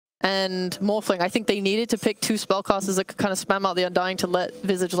and Morphling. I think they needed to pick two spellcasters that could kind of spam out the Undying to let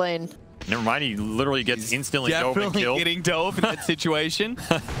Visage lane. Never mind, he literally gets instantly dove and killed. Getting dove in that situation.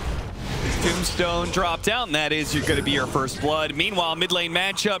 Tombstone dropped out, and that is going to be your first blood. Meanwhile, mid lane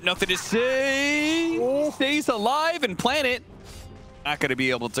matchup, nothing to say. Stays alive, and Planet not going to be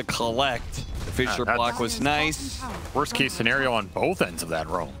able to collect. The Fisher block was nice. Worst case scenario on both ends of that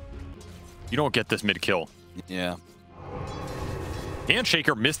roam. You don't get this mid kill. Yeah.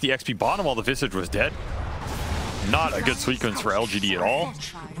 Handshaker missed the XP bottom while the Visage was dead. Not a good sequence for LGD at all.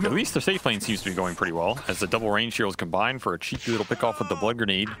 At least the safe lane seems to be going pretty well, as the double range heroes combine for a cheeky little pick off with the blood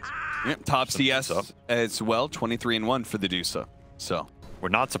grenade. Yep, top CS as well, 23-1 for the Medusa. So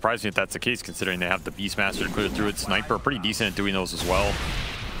would not surprise me if that's the case, considering they have the Beastmaster to clear through it. Sniper pretty decent at doing those as well.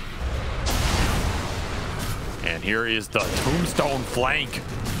 And here is the Tombstone flank.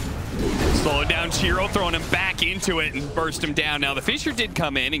 Slow down Shiro, throwing him back into it and burst him down. Now the Fisher did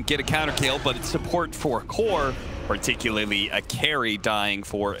come in and get a counter kill, but it's support for core, particularly a carry dying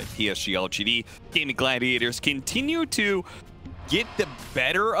for PSG LGD. Gaimin Gladiators continue to get the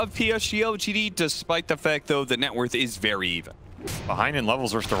better of PSG LGD, despite the fact though the net worth is very even. Behind in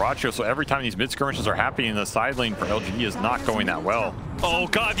levels versus Dyracho, so every time these mid skirmishes are happening, the side lane for LGD is not going that well. Oh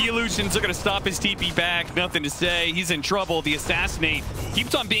god, the illusions are going to stop his TP back. Nothing to say. He's in trouble. The assassinate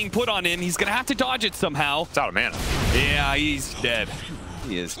keeps on being put on him. He's going to have to dodge it somehow. It's out of mana. Yeah, he's dead.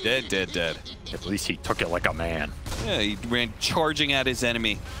 He is dead, dead, dead. At least he took it like a man. Yeah, he ran charging at his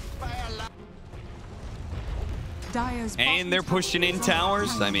enemy. And they're pushing in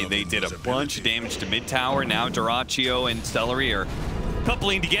towers. I mean, they did a bunch of damage to mid tower. Now Dyracho and Seleri are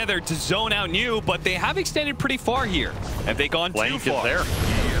coupling together to zone out New, but they have extended pretty far here. Have they gone too far? There.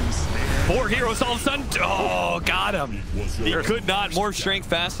 4 heroes all of a sudden. Oh, got him. He could not morph strength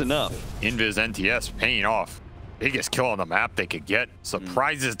fast enough. Invis NTS paying off. Biggest kill on the map they could get.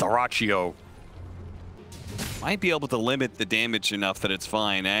 Surprises Dyracho. Might be able to limit the damage enough that it's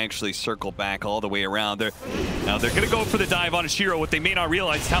fine. I actually circle back all the way around. Now they're going to go for the dive on a Shiro. What they may not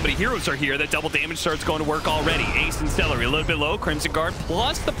realize is how many heroes are here. That double damage starts going to work already. Ace and Seleri a little bit low. Crimson Guard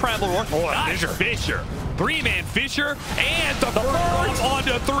plus the Primal Roar. Oh, Fisher. 3-man Fisher. And the bird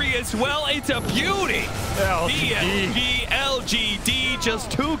onto 3 as well. It's a beauty. PSG LGD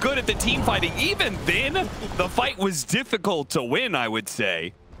just too good at the team fighting. Even then, the fight was difficult to win, I would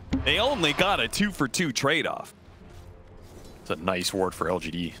say. They only got a 2-for-2 trade-off. It's a nice ward for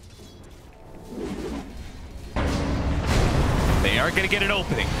LGD. They are going to get an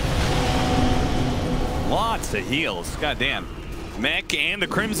opening. Lots of heals. Goddamn. Mech and the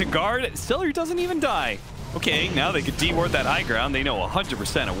Crimson Guard. Seleri doesn't even die. Okay, now they can de-ward that high ground. They know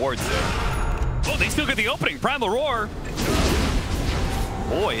 100% of wards there. Oh, they still get the opening. Primal Roar.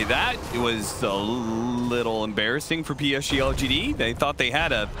 Boy, that was a little embarrassing for PSG LGD. They thought they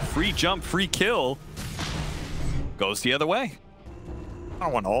had a free jump, free kill. Goes the other way. I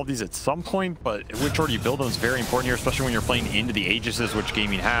want all of these at some point, but which order you build them is very important here, especially when you're playing into the Aegises, which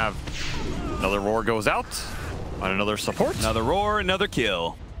Gaimin have. Another roar goes out on another support. Another roar, another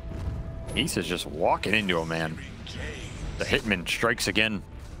kill. Ace is just walking into him, man. The Hitman strikes again.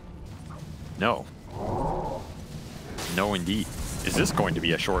 No. No, indeed. Is this going to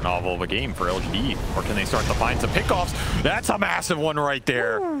be a short novel of a game for LGD, or can they start to find some pickoffs? That's a massive one right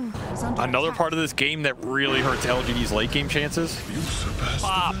there. Another part of this game that really hurts LGD's late game chances.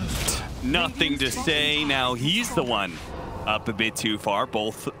 Popped. Nothing to say. Now he's the one up a bit too far.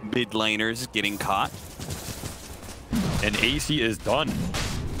 Both mid laners getting caught. And AC is done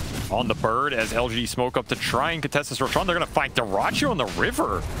on the bird as LGD smoke up to try and contest this Roshan. They're going to find Dyracho on the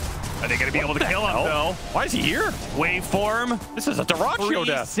river. Are they going to be able to kill him, though? Why is he here? Waveform. This is a Dyracho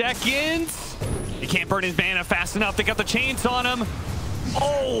death. 3 seconds. He can't burn his mana fast enough. They got the chains on him.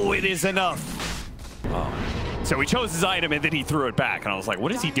 Oh, it is enough. Oh. So he chose his item, and then he threw it back. And I was like,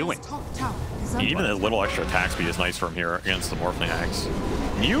 what is he doing? Even a little extra attack speed is nice from here against the Morphling Axe.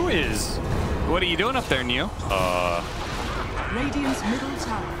 New is... What are you doing up there, New?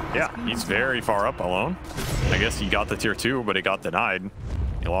 Yeah, he's very far up alone. I guess he got the tier 2, but it got denied.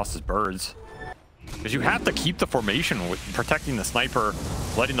 He lost his birds. Because you have to keep the formation with protecting the sniper,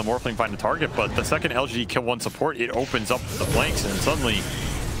 letting the Morphling find a target, but the second LGD kill one support, it opens up the flanks, and suddenly...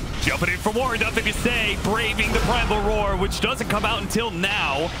 Jumping in for more, nothing to say. Braving the Primal Roar, which doesn't come out until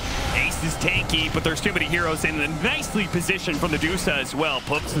now. Ace is tanky, but there's too many heroes in. Nicely positioned from the Medusa as well.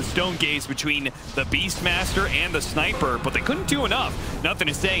 Puts the Stone Gaze between the Beastmaster and the Sniper, but they couldn't do enough. Nothing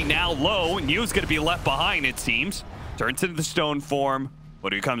to say now low. New's going to be left behind, it seems. Turns into the Stone form.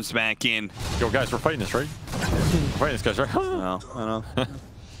 But he comes back in. Yo, guys, we're fighting this, right? We're fighting this, guys, right? I know.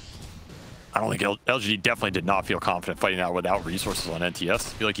 I don't think LGD definitely did not feel confident fighting out without resources on NTS. I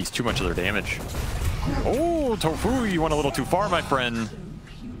feel like he's too much of their damage. Oh, Tofu, you went a little too far, my friend.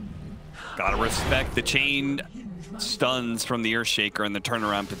 Gotta respect the chain stuns from the Earthshaker and the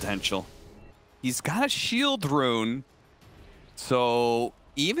turnaround potential. He's got a shield rune, so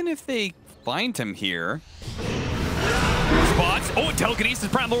even if they find him here... Spots. Oh, telekinesis,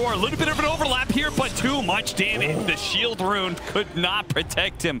 Primal Roar. A little bit of an overlap here, but too much damage. The shield rune could not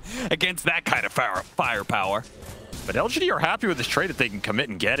protect him against that kind of firepower. But LGD are happy with this trade if they can commit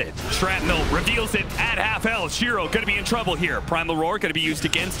and get it. Shrapnel reveals it at half health. Shiro going to be in trouble here. Primal Roar going to be used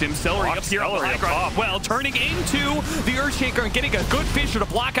against him. Seleri up here on the high ground. Well, turning into the Earthshaker and getting a good Fisher to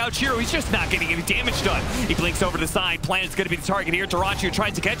block out Shiro. He's just not getting any damage done. He blinks over to the side. Planet's going to be the target here. Dyracho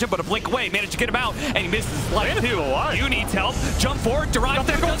tries to catch him, but a blink away. Managed to get him out, and he misses life too. You need help. Jump forward. Dyracho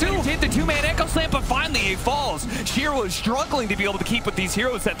doesn't hit the two-man Echo Slam, but finally he falls. Shiro is struggling to be able to keep with these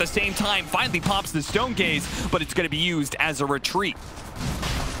heroes at the same time. Finally pops the Stone Gaze, but it's going to be used as a retreat.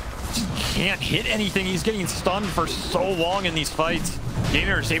 Just can't hit anything. He's getting stunned for so long in these fights.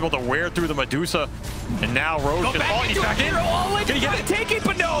 Gainer is able to wear through the Medusa, and now Roche is falling. He's back in. Can he get it? Take it,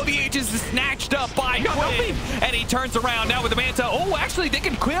 but no, the Aegis is snatched up by Quinn, and he turns around now with the Manta. Oh, actually, they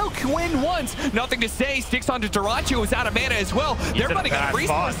can kill Quinn once. Nothing to say. Sticks onto Dyracho, who's out of mana as well. They're running out of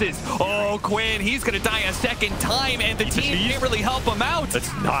resources. Oh, Quinn, he's going to die a second time, and the team can't really help him out.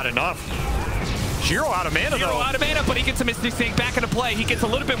 That's not enough. Shiro out of mana, Shiro out of mana, but he gets a Mystic Sync back into play. He gets a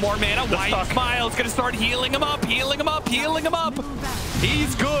little bit more mana. White Smile's going to start healing him up, healing him up, healing him up.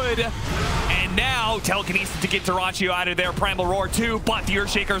 He's good. And now, telekinesis to get Dyracho out of there. Primal Roar 2, but the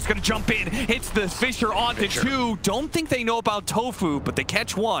Earthshaker is going to jump in. Hits the Fisher onto 2. Don't think they know about Tofu, but they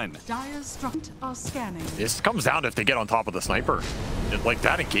catch 1. This comes down to if they get on top of the sniper. Like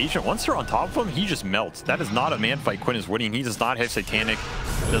that engagement, once they're on top of him, he just melts. That is not a man fight Quinn is winning. He does not have Satanic,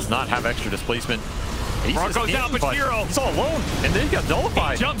 does not have extra displacement. Brock goes out, but Shiro, he's all alone, and then he got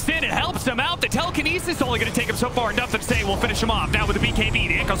nullified. He jumps in and helps him out. The telekinesis only going to take him so far. Nothing to say. We'll finish him off. Now with the BKB,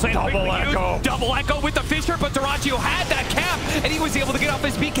 the Echo Slam. Double echo with the Fisher, but Dyracho had that cap, and he was able to get off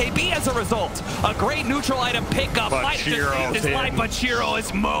his BKB as a result. A great neutral item pickup. But Shiro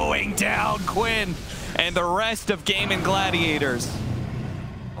is mowing down Quinn and the rest of Gaimin Gladiators.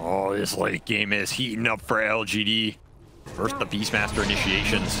 Oh, this late game is heating up for LGD. First, the Beastmaster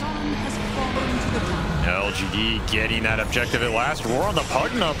initiations. LGD getting that objective at last. We're on the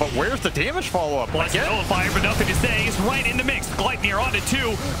Pugna, but where's the damage follow-up? Nullifier, but nothing to say. Is right in the mix. Gleipnir onto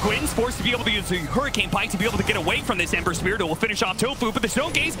 2. Quinn's forced to be able to use the Hurricane Pike to be able to get away from this Ember Spirit. It will finish off Tofu, but the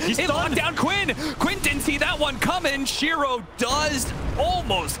Stone Gaze, it locked down Quinn. Quinn didn't see that one coming. Shiro does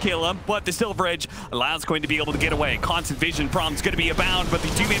almost kill him, but the Silver Edge allows Quinn to be able to get away. Constant Vision problem's going to be abound, but they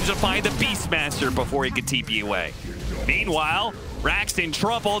do manage to find the Beastmaster before he can TP away. Meanwhile, Rack's in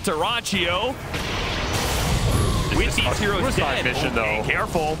trouble. Dyracho with these heroes dead. Mission, though.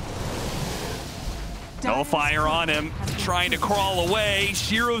 Careful. No fire on him. Trying to crawl away.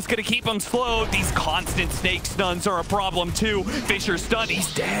 Shiro's going to keep him slowed. These constant snake stuns are a problem, too. Fisher stunned.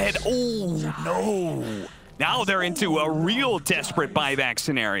 He's dead. Oh, no. Now they're into a real desperate buyback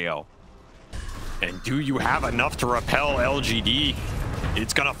scenario. And do you have enough to repel LGD?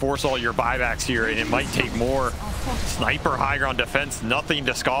 It's going to force all your buybacks here, and it might take more. Sniper high ground defense, nothing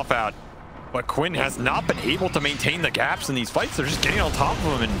to scoff at. But Quinn has not been able to maintain the gaps in these fights. They're just getting on top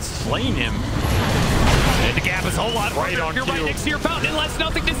of him and slaying him. And the gap is a whole lot harder. You're right next to your fountain, unless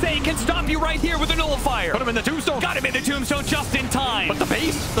Nothing to Say can stop you right here with a nullifier. Put him in the tombstone. Got him in the tombstone just in time. But the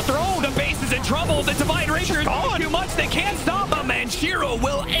base, the throne. The base is in trouble. The Divine Ranger is doing too much. They can't stop him, and Shiro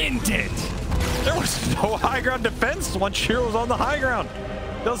will end it. There was no high ground defense once Shiro's on the high ground.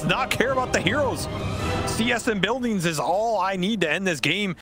 Does not care about the heroes. CS and buildings is all I need to end this game.